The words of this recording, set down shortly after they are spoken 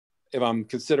if I'm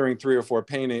considering 3 or 4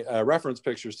 painting reference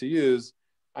pictures to use,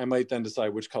 I might then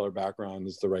decide which color background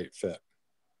is the right fit.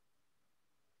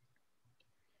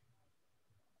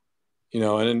 You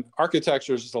know, and in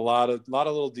architecture, there's just a lot of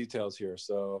little details here.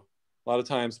 So a lot of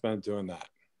time spent doing that.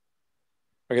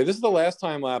 Okay, this is the last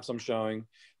time lapse I'm showing.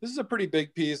 This is a pretty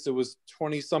big piece. It was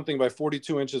 20 something by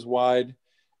 42 inches wide.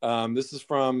 This is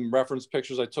from reference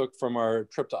pictures I took from our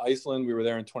trip to Iceland. We were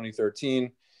there in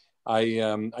 2013.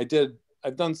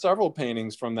 I've done several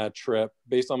paintings from that trip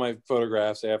based on my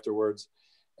photographs afterwards.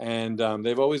 And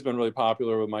they've always been really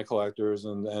popular with my collectors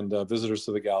and visitors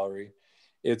to the gallery.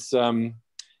 It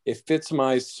fits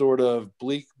my sort of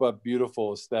bleak but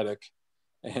beautiful aesthetic.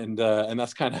 And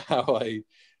that's kind of how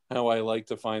I like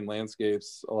to find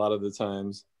landscapes a lot of the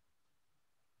times.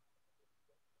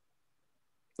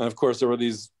 And of course, there were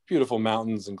these beautiful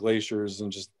mountains and glaciers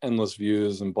and just endless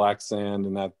views and black sand,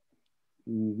 and that,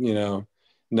 you know,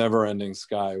 never-ending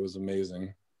sky was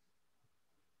amazing.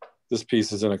 This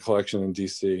piece is in a collection in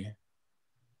DC.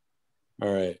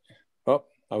 All right. Oh,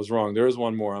 I was wrong. There is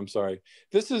one more. I'm sorry.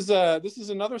 This is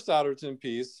another Souderton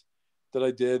piece that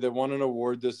I did that won an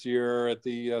award this year at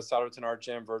the Souderton Art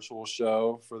Jam virtual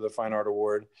show for the Fine Art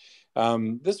Award.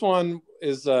 This one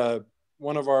is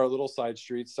one of our little side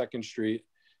streets, 2nd Street.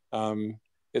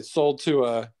 It's sold to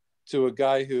a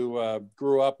guy who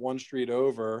grew up one street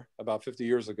over about 50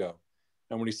 years ago.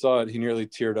 And when he saw it, he nearly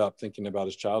teared up thinking about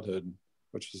his childhood,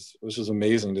 which was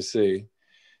amazing to see.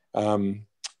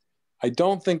 I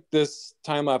don't think this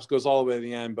time lapse goes all the way to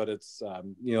the end, but it's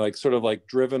you know, like sort of like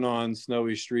driven on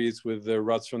snowy streets with the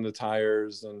ruts from the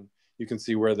tires, and you can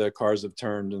see where the cars have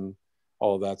turned and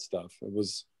all of that stuff. It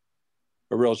was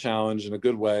a real challenge in a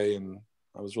good way, and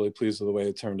I was really pleased with the way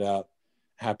it turned out.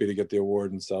 Happy to get the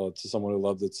award and sell it to someone who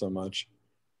loved it so much.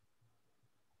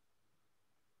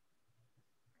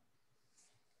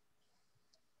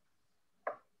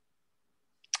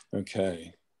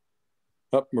 Okay.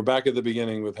 Oh, we're back at the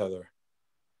beginning with Heather.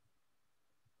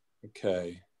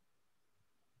 Okay.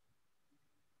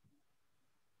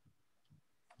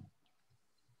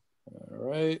 All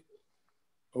right.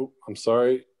 Oh, I'm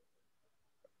sorry.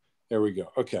 There we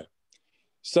go. Okay.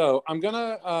 So I'm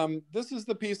gonna, this is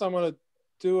the piece I'm gonna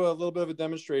do a little bit of a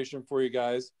demonstration for you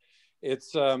guys.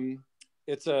 It's a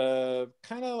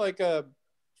kind of like a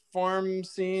farm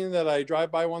scene that I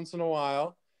drive by once in a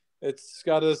while. It's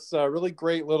got this really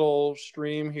great little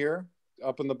stream here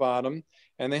up in the bottom.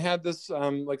 And they had this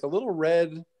like a little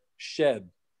red shed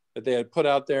that they had put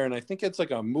out there. And I think it's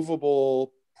like a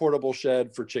movable portable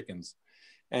shed for chickens.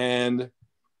 And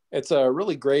it's a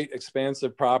really great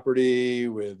expansive property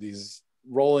with these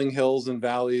rolling hills and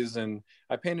valleys. And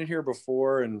I painted here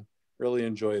before and really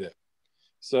enjoyed it.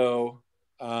 So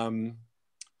I'm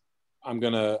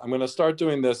gonna start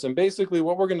doing this. And basically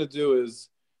what we're gonna do is,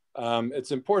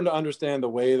 it's important to understand the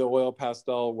way the oil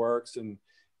pastel works. And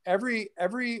every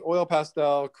oil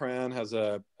pastel crayon has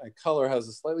a color has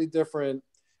a slightly different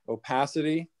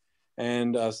opacity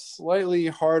and a slightly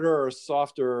harder or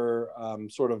softer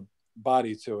sort of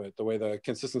body to it, the way the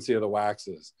consistency of the wax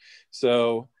is.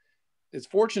 So it's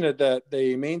fortunate that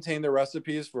they maintain their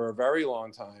recipes for a very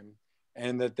long time,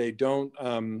 and that they don't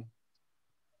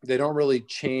really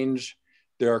change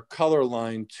their color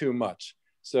line too much.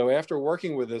 So after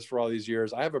working with this for all these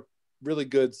years, I have a really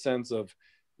good sense of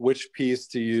which piece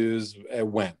to use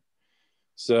and when.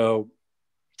 So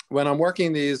when I'm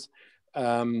working these,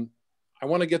 I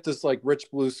want to get this like rich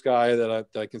blue sky that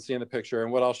I can see in the picture.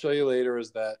 And what I'll show you later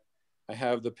is that I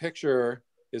have the picture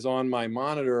is on my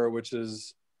monitor, which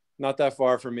is not that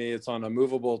far from me. It's on a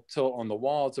movable tilt on the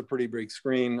wall. It's a pretty big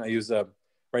screen. I use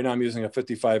right now I'm using a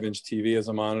 55-inch TV as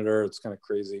a monitor. It's kind of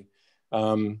crazy.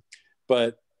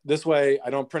 But this way I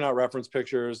don't print out reference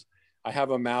pictures. I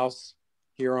have a mouse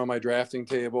here on my drafting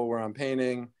table where I'm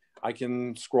painting. I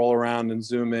can scroll around and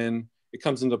zoom in. It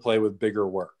comes into play with bigger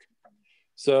work.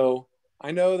 So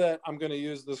I know that I'm going to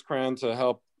use this crayon to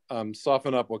help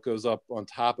soften up what goes up on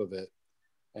top of it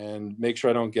and make sure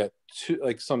I don't get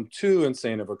too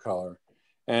insane of a color.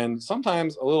 And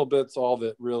sometimes a little bit's all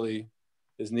that really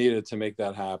is needed to make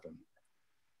that happen.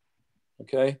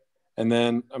 Okay. And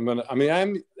then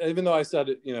even though I said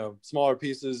it, you know, smaller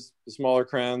pieces, the smaller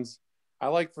crayons, I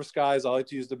like for skies, I like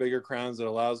to use the bigger crayons that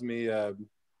allows me to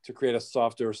create a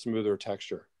softer, smoother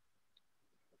texture.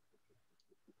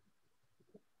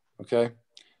 Okay.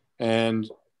 And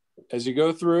as you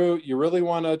go through, you really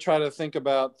want to try to think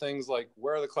about things like,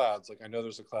 where are the clouds? Like, I know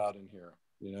there's a cloud in here,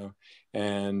 you know,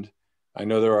 and I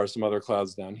know there are some other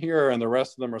clouds down here, and the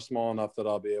rest of them are small enough that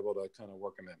I'll be able to kind of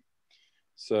work them in.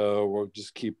 So we'll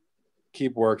just keep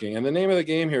working. And the name of the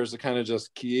game here is to kind of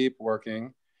just keep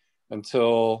working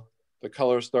until the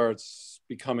color starts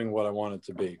becoming what I want it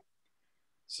to be.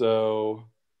 So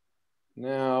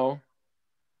now,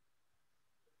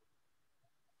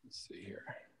 let's see here.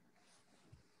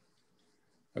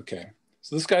 Okay,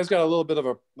 so this guy's got a little bit of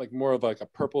a, like more of like a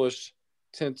purplish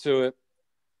tint to it.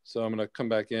 So I'm gonna come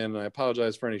back in, and I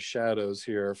apologize for any shadows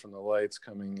here from the lights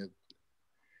coming.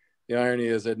 The irony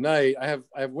is at night, I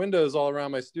have windows all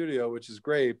around my studio, which is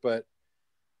great, but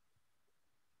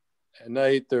at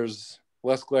night there's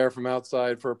less glare from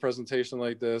outside for a presentation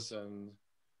like this and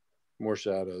more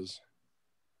shadows.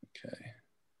 Okay.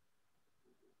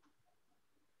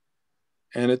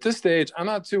 And at this stage, I'm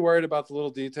not too worried about the little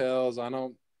details. I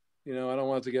don't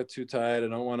want it to get too tight. I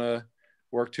don't want to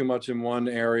work too much in one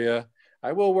area.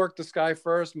 I will work the sky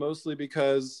first, mostly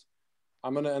because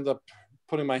I'm going to end up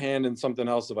putting my hand in something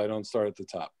else if I don't start at the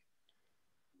top.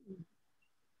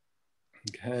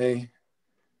 Okay.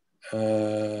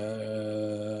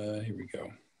 Here we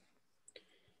go.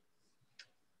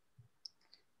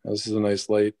 This is a nice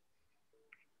light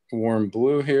warm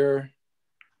blue here.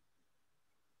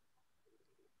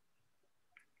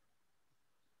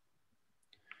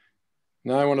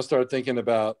 Now I want to start thinking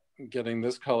about getting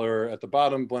this color at the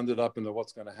bottom blended up into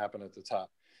what's going to happen at the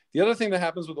top. The other thing that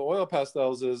happens with the oil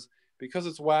pastels is because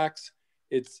it's wax,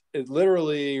 it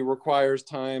literally requires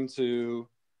time to,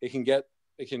 it can get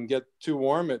too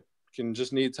warm. It can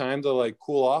just need time to like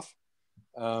cool off.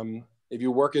 If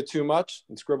you work it too much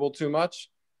and scribble too much,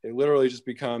 it literally just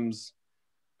becomes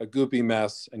a goopy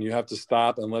mess, and you have to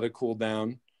stop and let it cool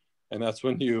down. And that's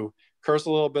when you curse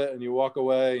a little bit and you walk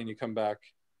away and you come back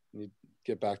and you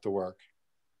get back to work.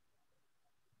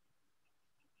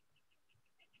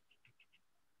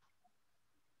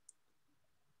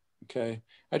 Okay,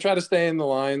 I try to stay in the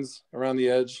lines around the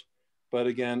edge, but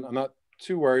again, I'm not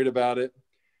too worried about it.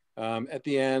 At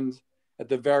the end, at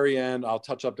the very end, I'll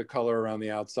touch up the color around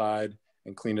the outside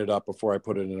and clean it up before I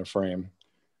put it in a frame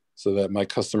so that my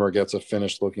customer gets a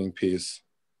finished looking piece.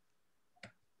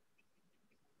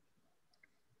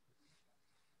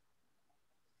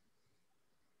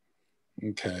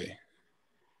 Okay.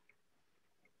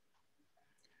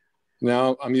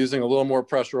 Now I'm using a little more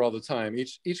pressure all the time.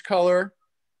 Each color,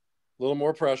 a little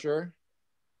more pressure.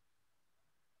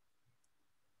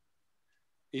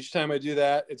 Each time I do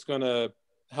that, it's going to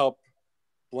help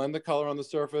blend the color on the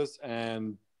surface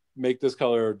and make this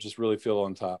color just really feel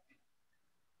on top.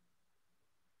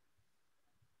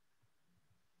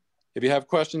 If you have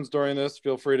questions during this,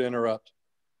 feel free to interrupt.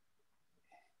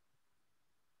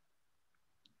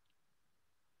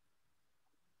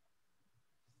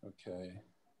 Okay.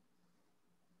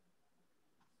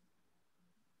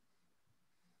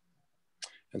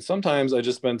 And sometimes I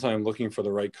just spend time looking for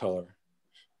the right color,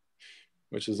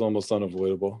 which is almost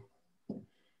unavoidable.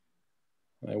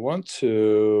 What I'd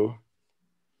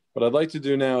like to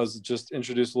do now is just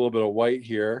introduce a little bit of white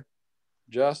here,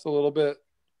 just a little bit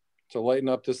to lighten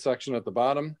up this section at the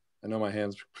bottom. I know my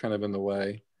hand's kind of in the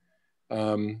way.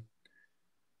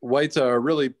 White's a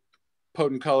really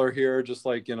potent color here, just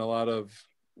like in a lot of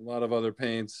other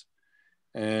paints.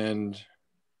 And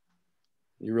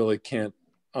you really can't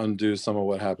undo some of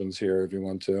what happens here if you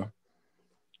want to.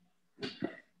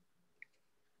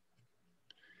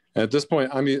 And at this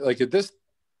point, like at this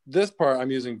part,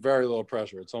 I'm using very little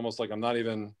pressure. It's almost like I'm not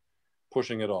even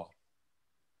pushing at all.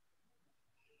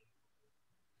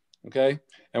 Okay,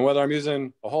 and whether I'm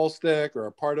using a whole stick or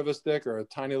a part of a stick or a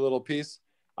tiny little piece,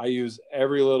 I use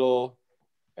every little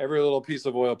piece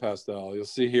of oil pastel. You'll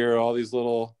see here all these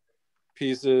little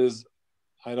pieces.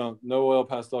 No oil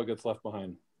pastel gets left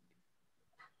behind.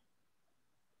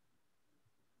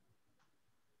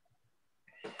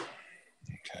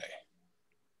 Okay.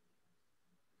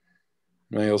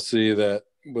 Now you'll see that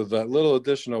with that little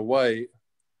addition of white,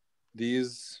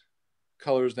 these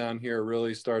colors down here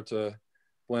really start to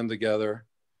blend together.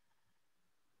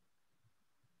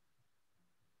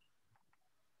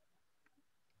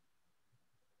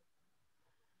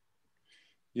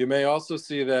 You may also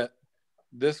see that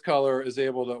one color is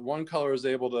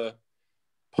able to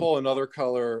pull another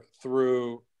color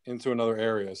through into another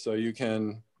area. So you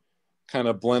can kind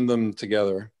of blend them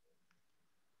together.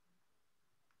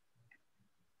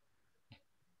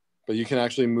 But you can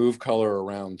actually move color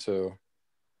around too.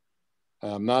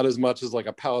 Not as much as like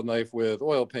a palette knife with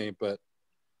oil paint, but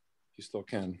you still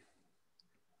can.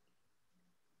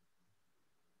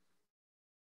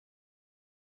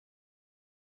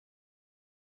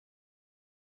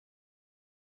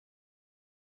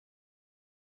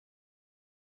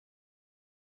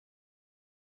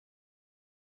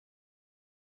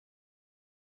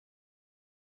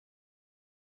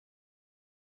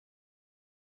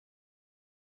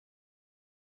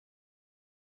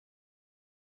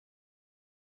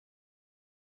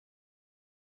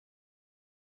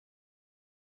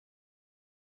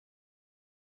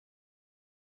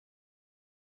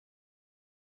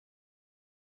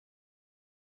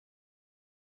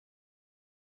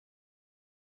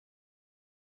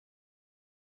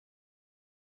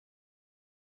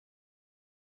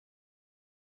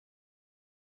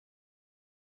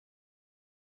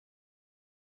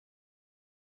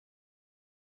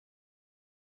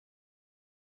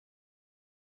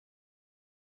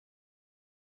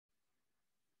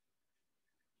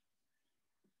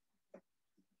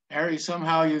 Harry,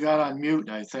 somehow you got on mute,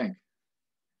 I think.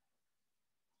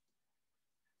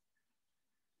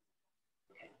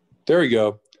 There we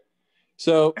go.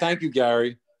 So thank you,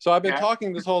 Gary. So I've been Yeah,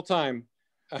 talking this whole time.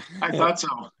 I thought so.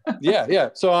 Yeah.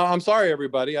 So I'm sorry,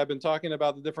 everybody. I've been talking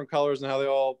about the different colors and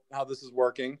how this is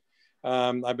working.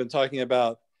 I've been talking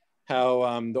about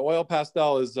how the oil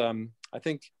pastel is, I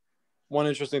think one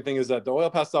interesting thing is that the oil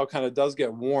pastel kind of does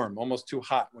get warm, almost too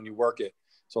hot when you work it.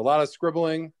 So a lot of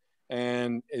scribbling,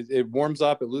 and it warms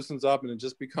up, it loosens up, and it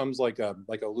just becomes like a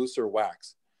looser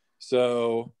wax.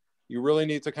 So you really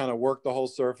need to kind of work the whole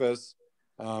surface.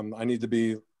 I need to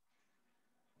be.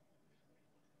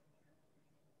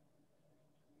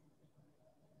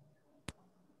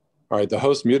 All right, the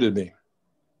host muted me.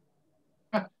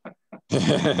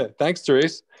 Thanks,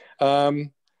 Therese.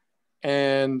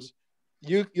 And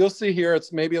you'll see here,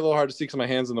 it's maybe a little hard to see because my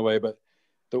hand's in the way, but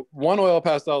the one oil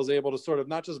pastel is able to sort of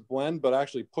not just blend, but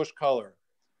actually push color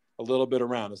a little bit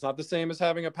around. It's not the same as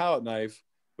having a palette knife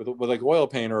with like oil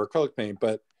paint or acrylic paint,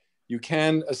 but you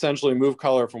can essentially move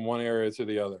color from one area to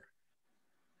the other.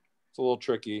 It's a little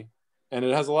tricky, and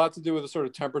it has a lot to do with the sort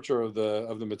of temperature of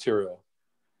the material.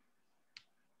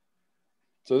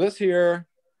 So this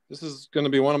is going to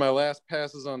be one of my last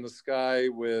passes on the sky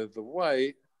with the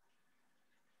white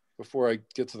before I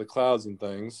get to the clouds and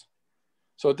things.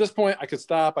 So at this point, I could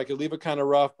stop. I could leave it kind of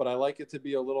rough, but I like it to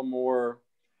be a little more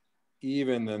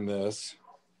even than this.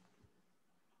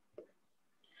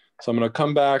 So I'm going to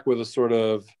come back with a sort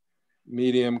of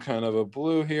medium kind of a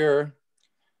blue here.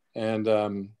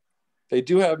 And they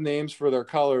do have names for their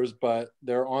colors, but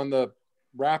they're on the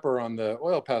wrapper on the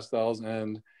oil pastels,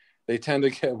 and they tend to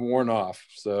get worn off.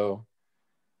 So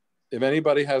if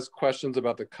anybody has questions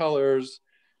about the colors,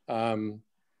 I'm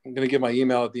going to give my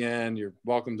email at the end. You're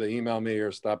welcome to email me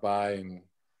or stop by and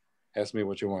ask me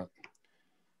what you want.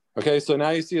 Okay, so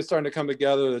now you see it starting to come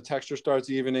together. The texture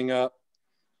starts evening up.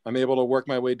 I'm able to work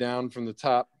my way down from the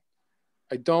top.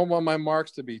 I don't want my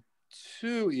marks to be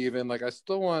too even. Like I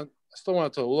still want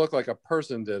it to look like a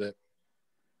person did it,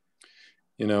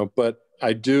 you know, but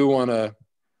I do want to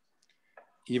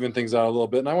even things out a little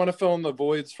bit. And I want to fill in the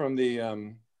voids from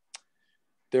the,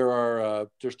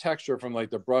 there's texture from like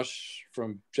the brush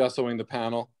from gessoing the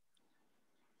panel.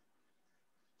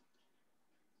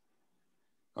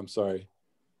 I'm sorry.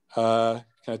 Can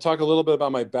I talk a little bit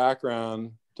about my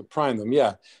background to prime them?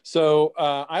 Yeah. So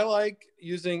I like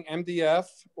using MDF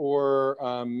or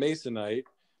Masonite.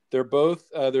 They're both,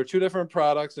 they're two different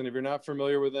products. And if you're not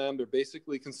familiar with them, they're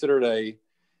basically considered a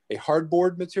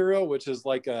hardboard material, which is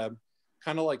like a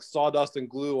kind of like sawdust and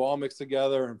glue all mixed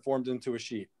together and formed into a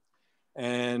sheet.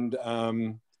 And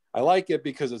I like it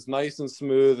because it's nice and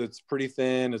smooth. It's pretty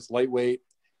thin. It's lightweight,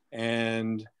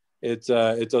 and it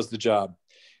does the job.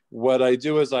 What I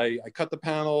do is I cut the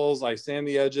panels, I sand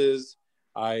the edges,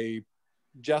 I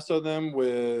gesso them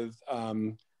with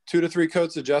 2 to 3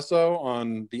 coats of gesso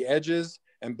on the edges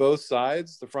and both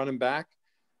sides, the front and back,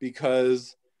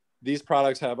 because these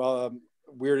products have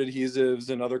weird adhesives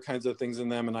and other kinds of things in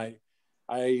them. And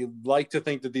I like to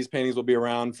think that these paintings will be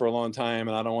around for a long time,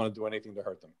 and I don't want to do anything to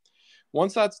hurt them.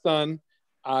 Once that's done,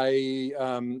 I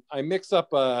mix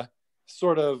up a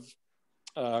sort of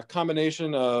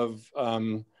combination of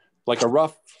like a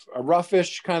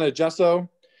roughish kind of gesso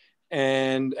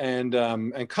and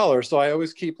color. So I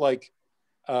always keep like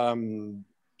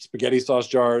spaghetti sauce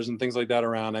jars and things like that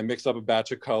around. I mix up a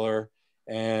batch of color,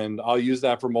 and I'll use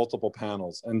that for multiple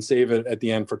panels and save it at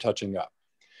the end for touching up.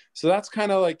 So that's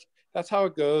kind of like, that's how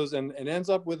it goes, and it ends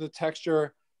up with a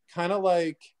texture kind of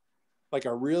like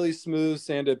a really smooth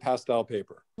sanded pastel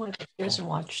paper. Here's a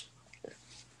watch.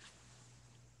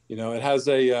 You know, it has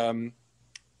a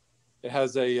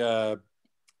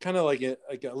kind of like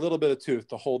a little bit of tooth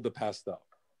to hold the pastel.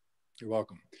 You're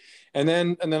welcome. And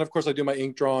then of course I do my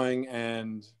ink drawing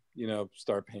and, you know,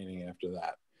 start painting after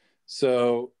that.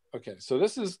 So okay, so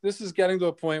this is getting to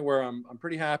a point where I'm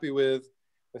pretty happy with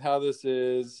how this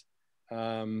is.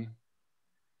 I've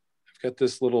got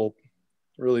this little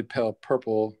really pale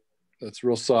purple that's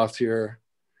real soft here.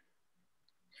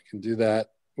 I can do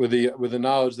that with the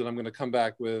knowledge that I'm going to come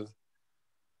back with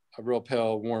a real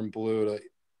pale warm blue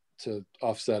to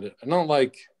offset it. I don't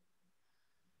like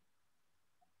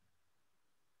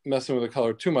messing with the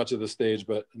color too much at this stage,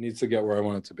 but it needs to get where I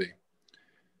want it to be.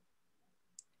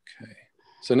 Okay,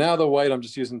 so now the white I'm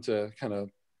just using to kind of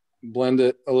blend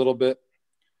it a little bit.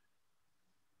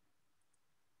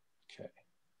 Okay,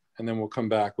 and then we'll come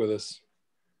back with this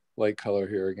light color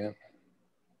here again.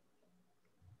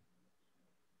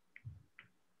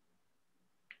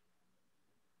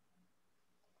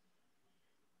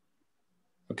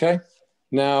 Okay,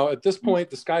 Now, at this point,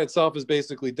 the sky itself is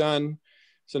basically done.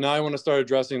 So now I want to start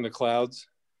addressing the clouds.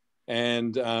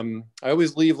 And I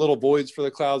always leave little voids for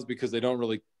the clouds because they don't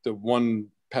really, the one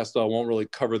pastel won't really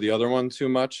cover the other one too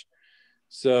much.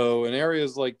 So in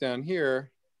areas like down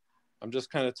here, I'm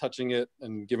just kind of touching it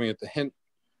and giving it the hint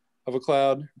of a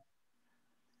cloud.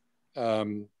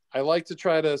 I like to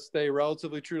try to stay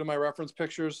relatively true to my reference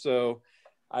pictures. So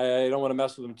I don't want to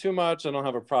mess with them too much. I don't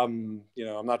have a problem. You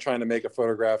know, I'm not trying to make a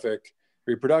photographic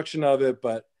reproduction of it,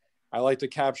 but I like to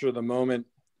capture the moment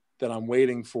that I'm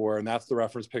waiting for, and that's the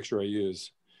reference picture I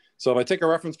use. So if I take a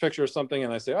reference picture of something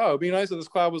and I say, oh, it'd be nice if this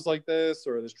cloud was like this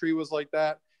or this tree was like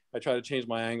that, I try to change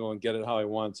my angle and get it how I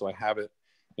want so I have it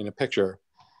in a picture.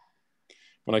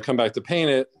 When I come back to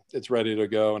paint it, it's ready to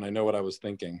go and I know what I was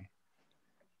thinking.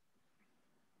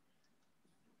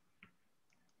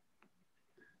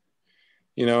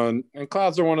 You know, and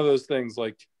clouds are one of those things,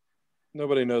 like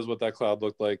nobody knows what that cloud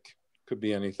looked like. Could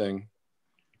be anything.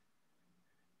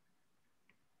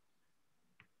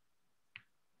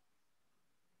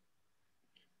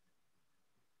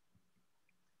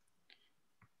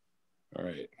 All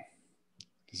right.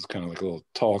 This is kind of like a little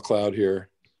tall cloud here.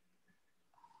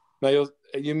 Now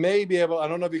you may be able, I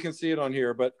don't know if you can see it on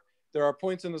here, but there are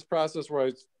points in this process where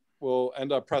I will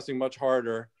end up pressing much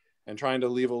harder and trying to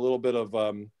leave a little bit of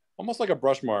almost like a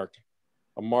brush mark,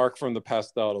 a mark from the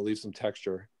pastel to leave some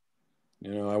texture.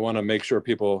 You know, I want to make sure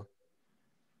people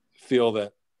feel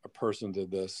that a person did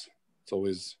this. It's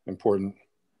always important.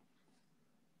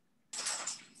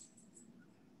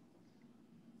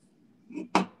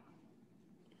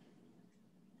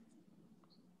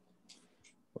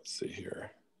 Let's see here.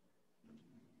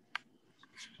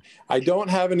 I don't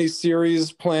have any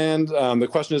series planned. The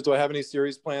question is, do I have any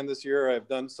series planned this year? I've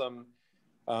done some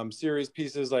series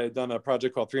pieces. I had done a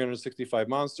project called 365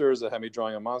 Monsters that had me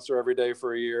drawing a monster every day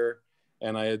for a year.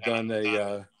 And I had done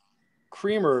a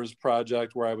creamers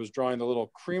project where I was drawing the little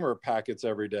creamer packets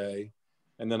every day.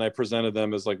 And then I presented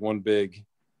them as like one big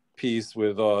piece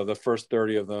with the first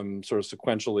 30 of them sort of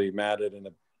sequentially matted in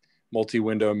a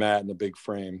multi-window mat in a big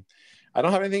frame. I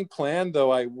don't have anything planned,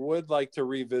 though I would like to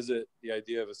revisit the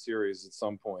idea of a series at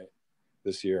some point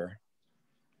this year.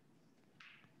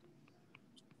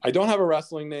 I don't have a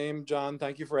wrestling name, John.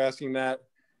 Thank you for asking that.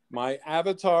 My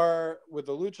avatar with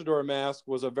the luchador mask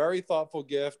was a very thoughtful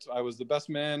gift. I was the best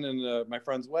man in my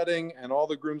friend's wedding, and all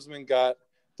the groomsmen got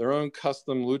their own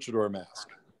custom luchador mask.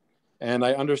 And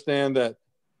I understand that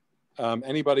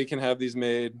anybody can have these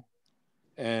made,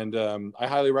 and I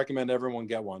highly recommend everyone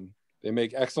get one. They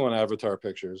make excellent avatar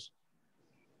pictures.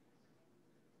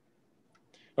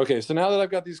 Okay, so now that I've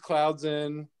got these clouds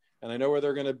in and I know where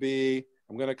they're going to be,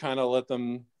 I'm going to kind of let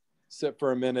them sit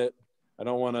for a minute. I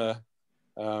don't want to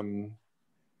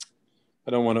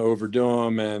overdo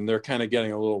them, and they're kind of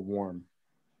getting a little warm.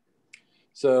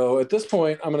 So at this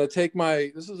point, I'm going to take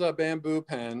this is a bamboo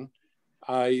pen.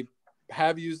 I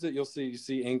have used it. You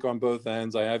see ink on both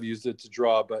ends. I have used it to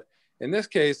draw, but in this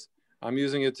case, I'm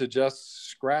using it to just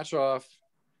scratch off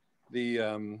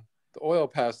the oil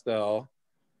pastel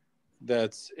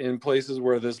that's in places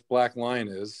where this black line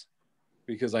is,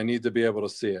 because I need to be able to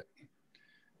see it.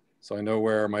 So I know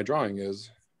where my drawing is.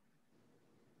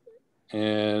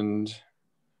 And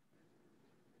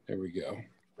there we go.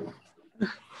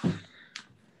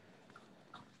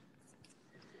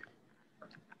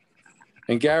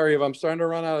 And Gary, if I'm starting to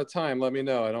run out of time, let me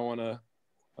know. I don't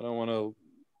want to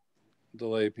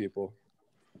delay people.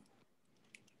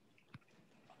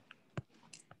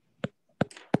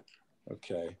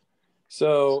 Okay,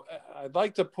 so I'd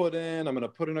like to I'm going to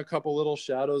put in a couple little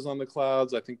shadows on the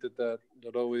clouds. I think that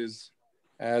always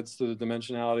adds to the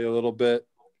dimensionality a little bit.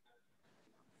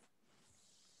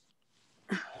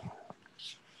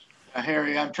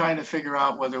 Harry, I'm trying to figure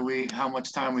out how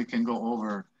much time we can go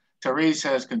over. Therese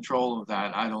has control of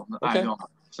that. I don't. Okay. I don't.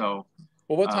 So.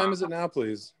 Well, what time is it now,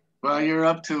 please? Well, you're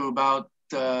up to about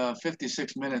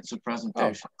 56 minutes of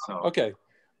presentation. Oh, so. Okay.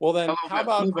 Well, then how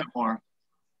about a little bit more?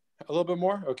 A little bit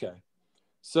more? Okay.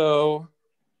 So,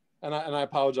 and I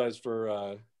apologize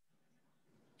for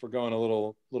going a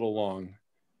little long.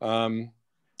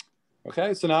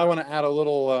 Okay, so now I want to add a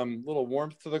little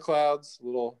warmth to the clouds,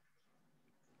 little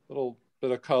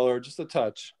bit of color, just a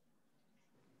touch.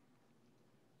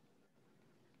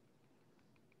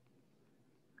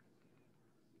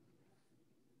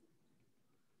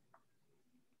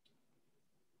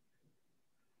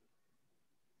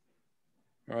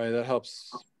 All right, that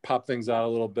helps pop things out a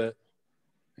little bit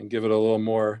and give it a little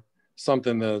more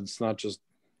something that's not just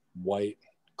white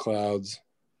clouds.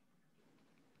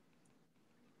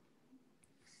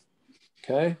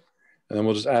 Okay, and then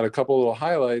we'll just add a couple little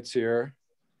highlights here.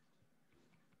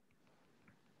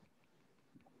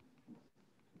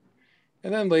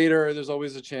 And then later, there's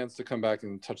always a chance to come back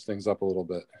and touch things up a little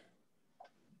bit.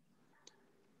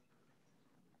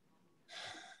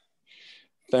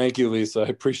 Thank you, Lisa. I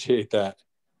appreciate that.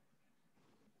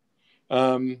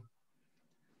 I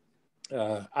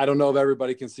don't know if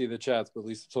everybody can see the chats, but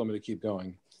Lisa told me to keep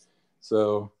going.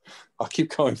 So I'll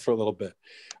keep going for a little bit.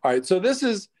 All right, so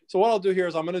what I'll do here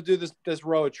is I'm gonna do this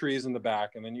row of trees in the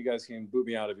back, and then you guys can boot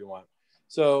me out if you want.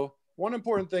 So one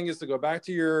important thing is to go back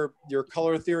to your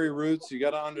color theory roots. You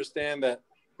gotta understand that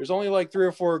there's only like 3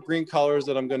 or 4 green colors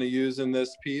that I'm gonna use in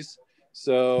this piece.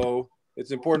 So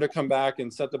it's important to come back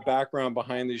and set the background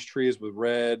behind these trees with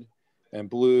red and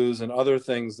blues and other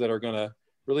things that are gonna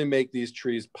really make these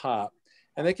trees pop.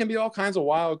 And they can be all kinds of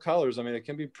wild colors. I mean, it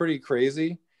can be pretty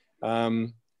crazy.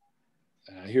 We'll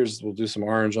do some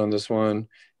orange on this one.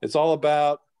 It's all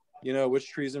about, you know, which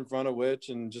tree's in front of which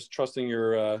and just trusting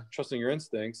your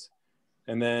instincts.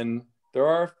 And then there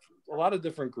are a lot of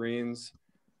different greens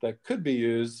that could be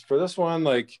used. For this one,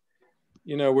 like,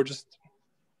 you know, we're just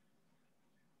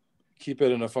keep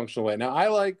it in a functional way. Now, I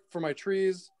like, for my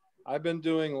trees, I've been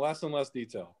doing less and less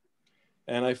detail.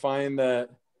 And I find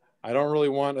that I don't really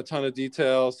want a ton of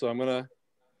detail. So I'm going to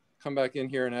come back in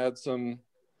here and add some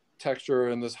texture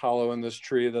in this hollow in this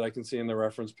tree that I can see in the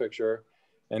reference picture.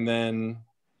 And then,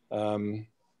 let's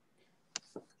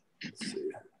see,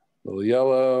 a little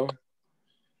yellow.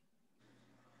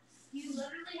 You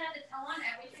literally had to tell on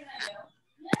everything I do?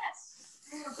 Yes.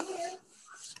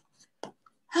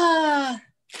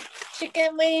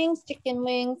 Chicken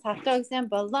wings, hot dogs, and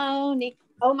bologna.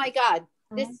 Oh my God,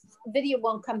 this video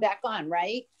won't come back on,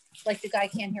 right? Like the guy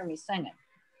can't hear me singing.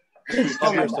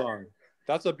 Love your song.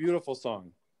 That's a beautiful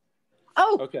song.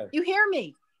 Oh, okay. You hear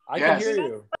me? I can hear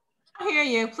you. I hear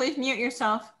you. Please mute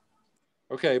yourself.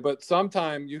 Okay, but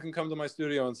sometime you can come to my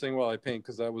studio and sing while I paint,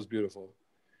 because that was beautiful.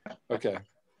 Okay.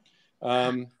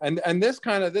 And this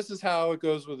is how it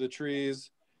goes with the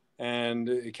trees, and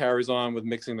it carries on with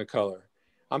mixing the color.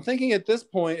 I'm thinking at this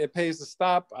point it pays to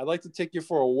stop. I'd like to take you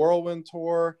for a whirlwind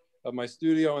tour of my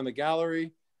studio and the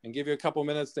gallery and give you a couple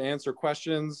minutes to answer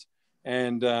questions,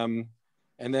 and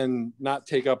then not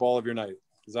take up all of your night.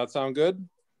 Does that sound good?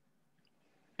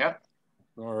 Yep.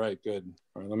 All right, good.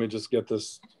 All right, let me just get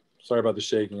this. Sorry about the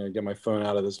shaking. I get my phone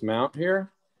out of this mount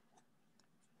here.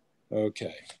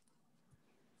 Okay.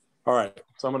 All right,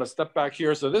 so I'm gonna step back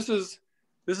here. So this is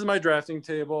my drafting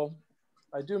table.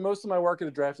 I do most of my work at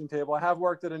a drafting table. I have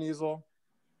worked at an easel,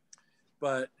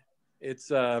 but it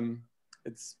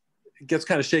gets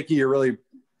kind of shaky. You're really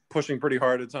pushing pretty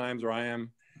hard at times, or I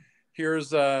am.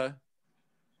 Here's a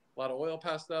lot of oil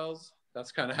pastels.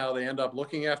 That's kind of how they end up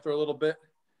looking after a little bit.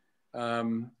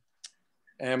 And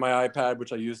my iPad,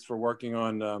 which I used for working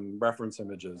on reference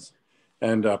images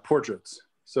and portraits.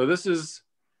 So this is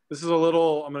a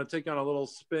little, I'm gonna take on a little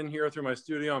spin here through my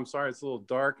studio. I'm sorry, it's a little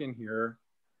dark in here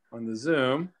on the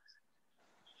Zoom.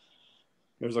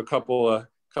 There's a couple of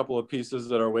pieces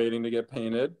that are waiting to get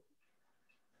painted.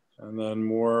 And then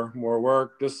more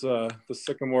work. The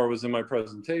sycamore was in my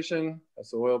presentation.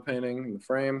 That's the oil painting in the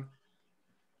frame.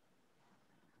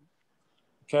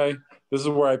 Okay, this is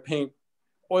where I paint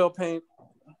oil paint.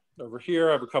 Over here,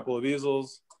 I have a couple of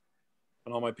easels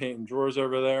and all my paint and drawers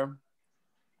over there.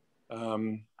 It's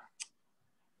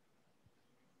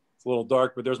a little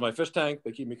dark, but there's my fish tank.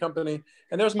 They keep me company.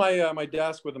 And there's my my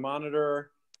desk with a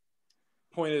monitor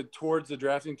pointed towards the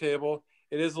drafting table.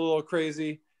 It is a little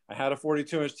crazy. I had a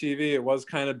 42-inch TV. It was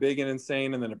kind of big and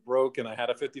insane, and then it broke, and I had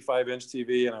a 55-inch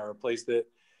TV, and I replaced it.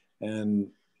 And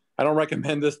I don't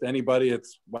recommend this to anybody.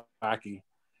 It's wacky,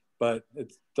 but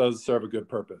it does serve a good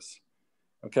purpose.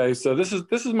 Okay, so this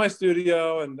is my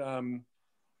studio, and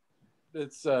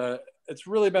it's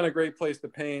really been a great place to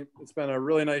paint. It's been a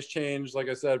really nice change, like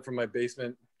I said, from my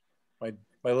basement, my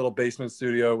little basement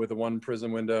studio with the one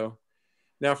prism window.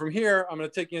 Now from here, I'm going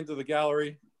to take you into the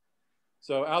gallery.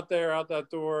 So out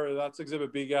that door, that's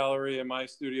Exhibit B gallery, and my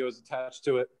studio is attached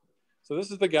to it. So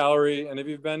this is the gallery, and if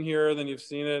you've been here, then you've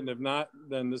seen it, and if not,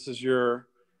 then this is your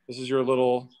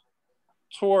little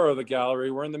tour of the gallery.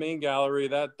 We're in the main gallery.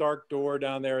 That dark door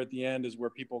down there at the end is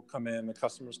where people come in. The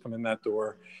customers come in that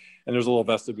door, and there's a little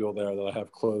vestibule there that I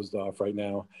have closed off right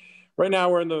now. Right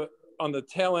now, we're on the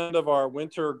tail end of our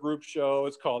winter group show.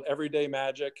 It's called Everyday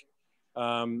Magic.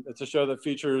 It's a show that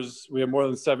features, we have more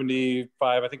than 75,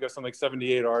 I think there's something like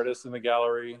 78 artists in the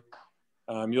gallery.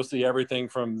 You'll see everything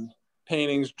from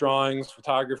paintings, drawings,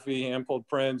 photography, hand-pulled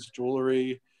prints,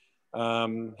 jewelry,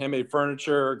 handmade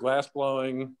furniture, glass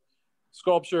blowing,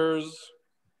 sculptures,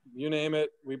 you name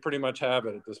it, we pretty much have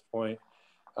it at this point.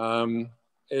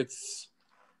 It's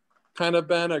kind of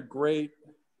been a great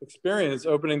experience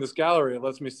opening this gallery. It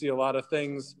lets me see a lot of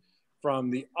things from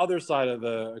the other side of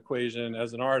the equation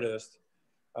as an artist,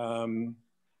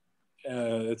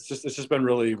 it's just been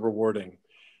really rewarding.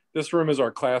 This room is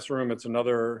our classroom. It's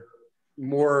another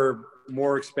more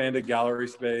expanded gallery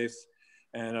space.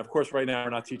 And of course, right now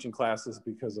we're not teaching classes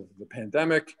because of the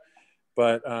pandemic,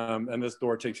 but, and this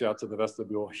door takes you out to the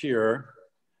vestibule here.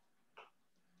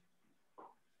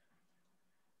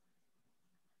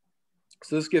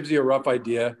 So this gives you a rough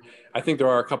idea. I think there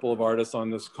are a couple of artists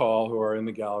on this call who are in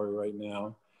the gallery right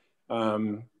now.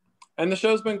 And the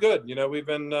show's been good. You know, we've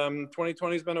been,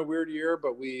 2020 has been a weird year,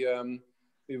 but we've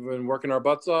been working our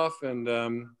butts off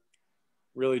and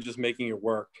really just making it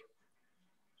work.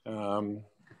 And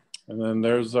then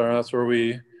there's our, that's where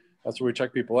we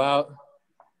check people out.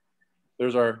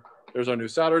 There's our new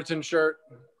Souderton shirt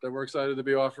that we're excited to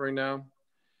be offering now.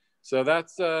 So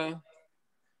that's, let's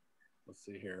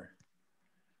see here.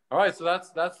 All right, so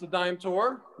that's the Dime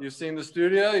tour. You've seen the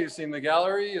studio, you've seen the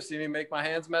gallery, you've seen me make my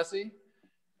hands messy.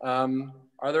 Are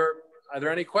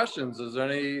there any questions? Is there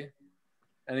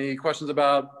any questions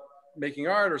about making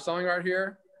art or selling art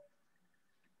here?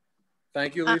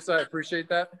 Thank you, Lisa. I appreciate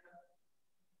that.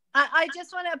 I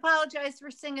just want to apologize for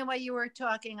singing while you were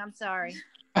talking. I'm sorry.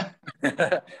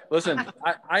 Listen,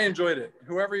 I enjoyed it.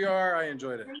 Whoever you are, I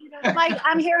enjoyed it.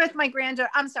 I'm here with my granddaughter.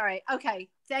 I'm sorry. Okay.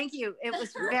 Thank you. It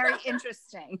was very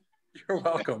interesting. You're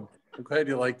welcome. I'm glad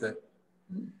you liked it.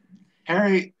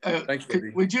 Harry, thanks,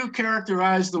 would you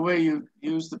characterize the way you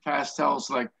use the pastels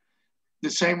like the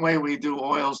same way we do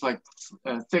oils, like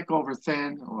thick over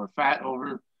thin or fat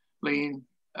over lean?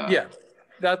 Yeah,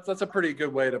 that's a pretty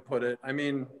good way to put it. I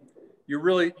mean, you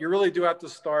really do have to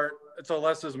start. It's a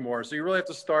less is more. So you really have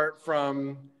to start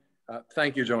from.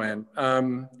 Thank you, Joanne.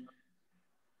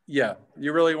 Yeah,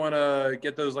 you really want to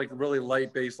get those like really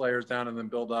light base layers down and then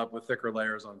build up with thicker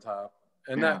layers on top.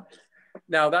 And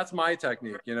now that's my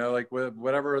technique, you know, like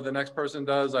whatever the next person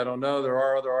does, I don't know. There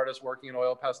are other artists working in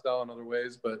oil pastel in other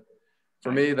ways, but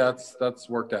for me, that's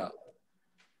worked out.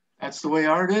 That's the way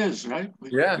art is, right? We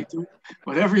do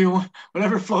whatever you want,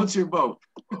 whatever floats your boat.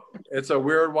 It's a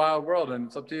weird, wild world, and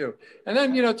it's up to you. And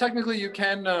then, you know, technically you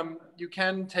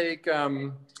can take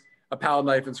a palette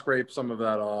knife and scrape some of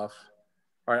that off.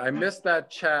 All right, I missed that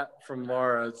chat from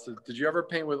Laura. It said, did you ever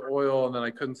paint with oil? And then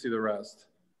I couldn't see the rest.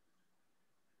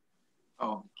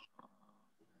 Oh.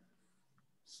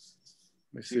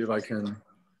 Let me see if I can.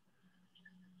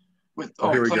 With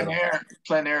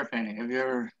plein air painting. Have you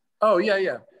ever? Oh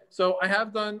yeah. So I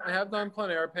have done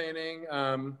plein air painting.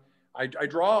 I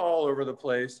draw all over the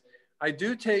place. I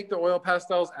do take the oil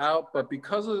pastels out, but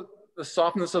because of the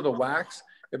softness of the wax,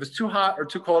 if it's too hot or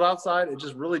too cold outside, it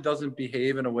just really doesn't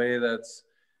behave in a way that's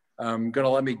gonna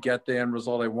let me get the end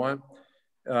result I want.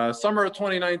 Summer of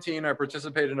 2019, I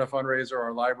participated in a fundraiser.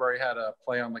 Our library had a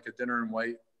play on like a dinner in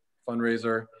white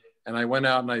fundraiser. And I went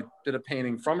out and I did a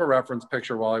painting from a reference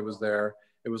picture while I was there.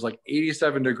 It was like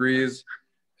 87 degrees.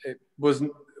 It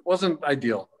wasn't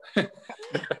ideal.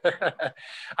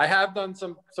 I have done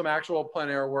some actual plein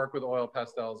air work with oil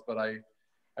pastels, but I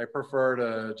prefer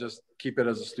to just keep it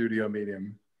as a studio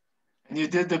medium. And you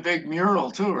did the big mural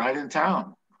too, right, in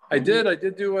town? I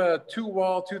did do a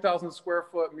 2-wall, 2,000 square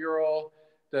foot mural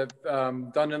that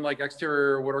done in like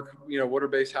exterior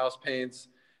water-based house paints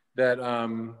that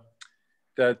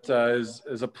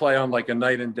is a play on like a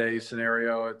night and day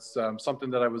scenario. It's something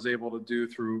that I was able to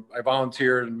do I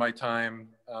volunteered in my time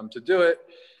to do it.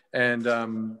 And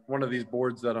one of these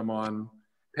boards that I'm on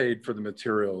paid for the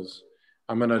materials.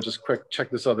 I'm gonna just quick check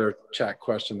this other chat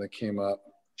question that came up.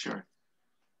 Sure.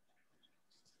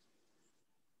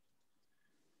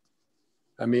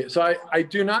 I mean, so I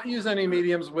do not use any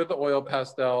mediums with the oil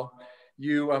pastel.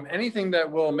 Anything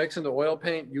that will mix into oil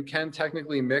paint, you can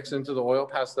technically mix into the oil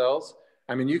pastels.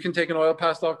 I mean, you can take an oil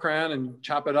pastel crayon and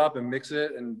chop it up and mix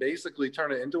it and basically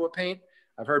turn it into a paint.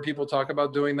 I've heard people talk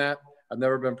about doing that. I've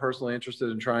never been personally interested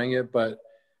in trying it, but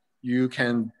you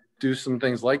can do some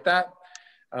things like that.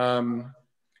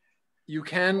 You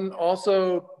can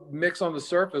also mix on the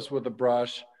surface with a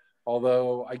brush,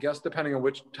 although I guess depending on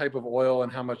which type of oil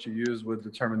and how much you use would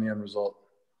determine the end result.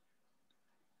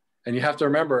 And you have to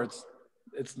remember,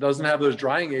 it doesn't have those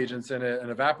drying agents in it and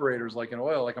evaporators like an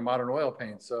oil, like a modern oil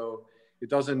paint. So it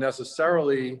doesn't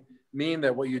necessarily mean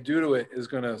that what you do to it is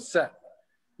going to set.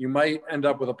 You might end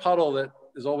up with a puddle that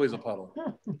is always a puddle.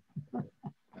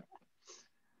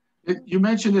 You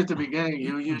mentioned at the beginning,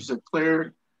 you used a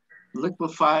clear,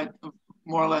 liquefied,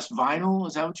 more or less vinyl.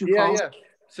 Is that what you call it? Yeah.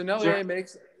 Sennelier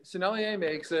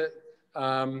makes it.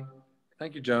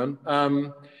 Thank you, Joan.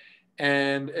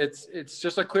 And it's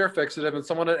just a clear fixative. And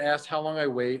someone had asked how long I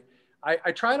wait.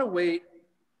 I try to wait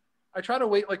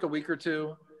like a week or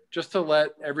two. just to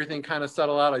let everything kind of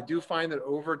settle out. I do find that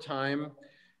over time,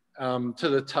 to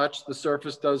the touch, the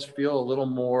surface does feel a little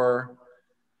more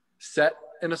set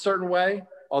in a certain way,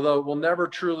 although it will never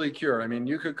truly cure. I mean,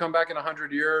 you could come back in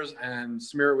 100 years and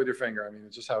smear it with your finger. I mean,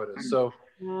 it's just how it is. So,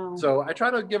 so I try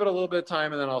to give it a little bit of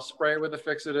time, and then I'll spray it with a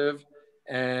fixative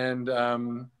and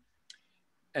a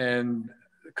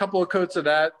couple of coats of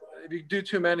that. If you do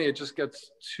too many, it just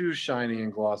gets too shiny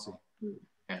and glossy.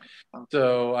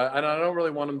 So I don't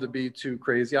really want them to be too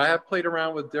crazy. I have played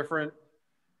around with different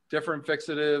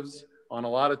fixatives on a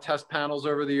lot of test panels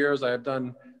over the years. I have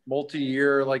done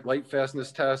multi-year like light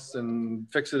fastness tests and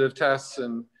fixative tests,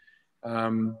 and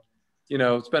you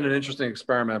know, it's been an interesting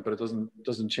experiment, but it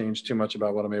doesn't change too much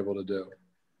about what I'm able to do.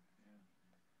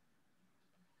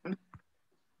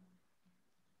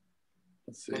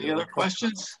 Let's see. Any other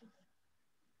questions?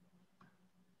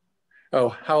 Oh,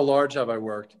 how large have I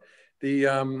worked?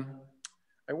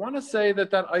 I want to say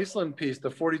that Iceland piece, the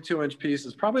 42-inch piece,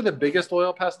 is probably the biggest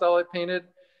oil pastel I painted.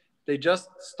 They just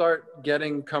start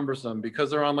getting cumbersome because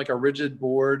they're on like a rigid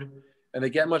board, and they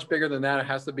get much bigger than that. It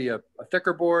has to be a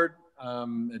thicker board.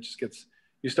 It just gets,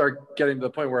 you start getting to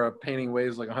the point where a painting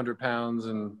weighs like 100 pounds,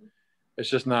 and it's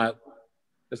just not,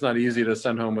 it's not easy to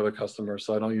send home with a customer,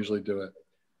 so I don't usually do it.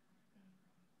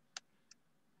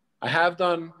 I have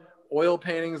done oil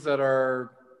paintings that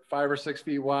are 5 or 6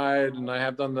 feet wide, and I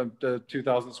have done the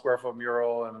 2,000 square foot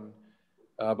mural and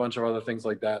a bunch of other things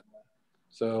like that.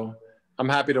 So I'm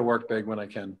happy to work big when I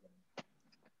can.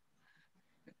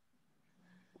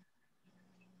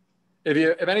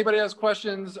 If anybody has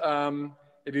questions,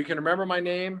 if you can remember my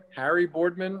name, Harry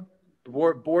Boardman,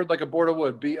 board like a board of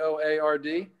wood,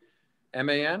 BOARDMAN.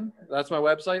 That's my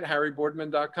website,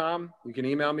 harryboardman.com. You can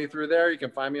email me through there. You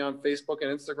can find me on Facebook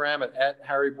and Instagram at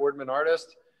Harry Boardman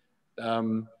Artist.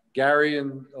 Gary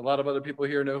and a lot of other people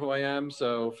here know who I am,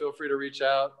 so feel free to reach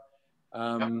out.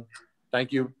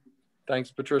 Thank you. Thanks,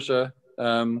 Patricia. I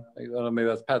don't know, maybe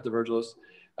that's Pat DeVirgilis.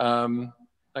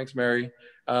 Thanks, Mary.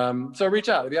 So reach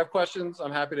out. If you have questions,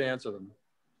 I'm happy to answer them.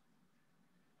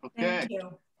 Okay. Thank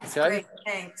you. That's Okay. great.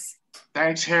 Thanks.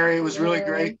 Thanks, Harry. It was really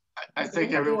great. I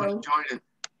think everyone enjoyed it.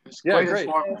 It was quite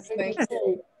informative. Thank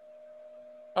you.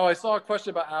 Oh, I saw a question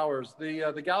about hours.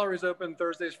 The gallery is open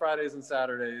Thursdays, Fridays, and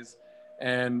Saturdays.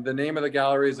 And the name of the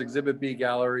gallery is Exhibit B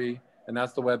Gallery. And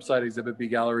that's the website,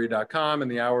 exhibitbgallery.com.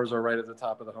 And the hours are right at the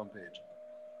top of the homepage.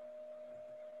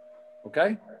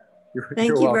 Okay? Thank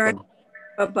you're you welcome. very much.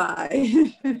 Bye-bye.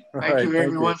 Thank you,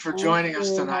 everyone, for joining us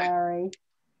tonight. Harry.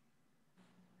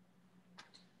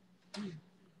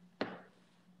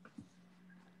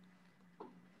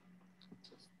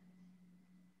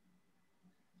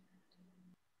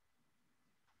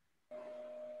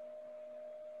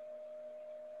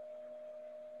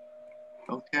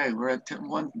 Okay, we're at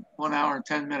 1 hour and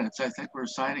 10 minutes. I think we're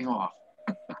signing off.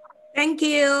 Thank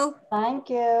you. Thank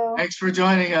you. Thanks for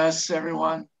joining us,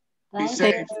 everyone. Be Thank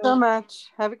safe. you. So much.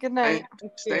 Have a good night.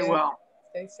 Stay well.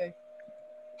 Stay safe.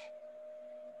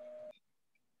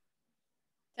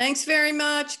 Thanks very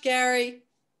much, Gary.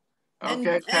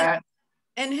 Okay, Pat.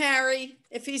 And Harry,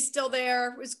 if he's still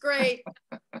there. It was great.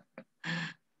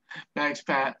 Thanks,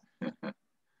 Pat.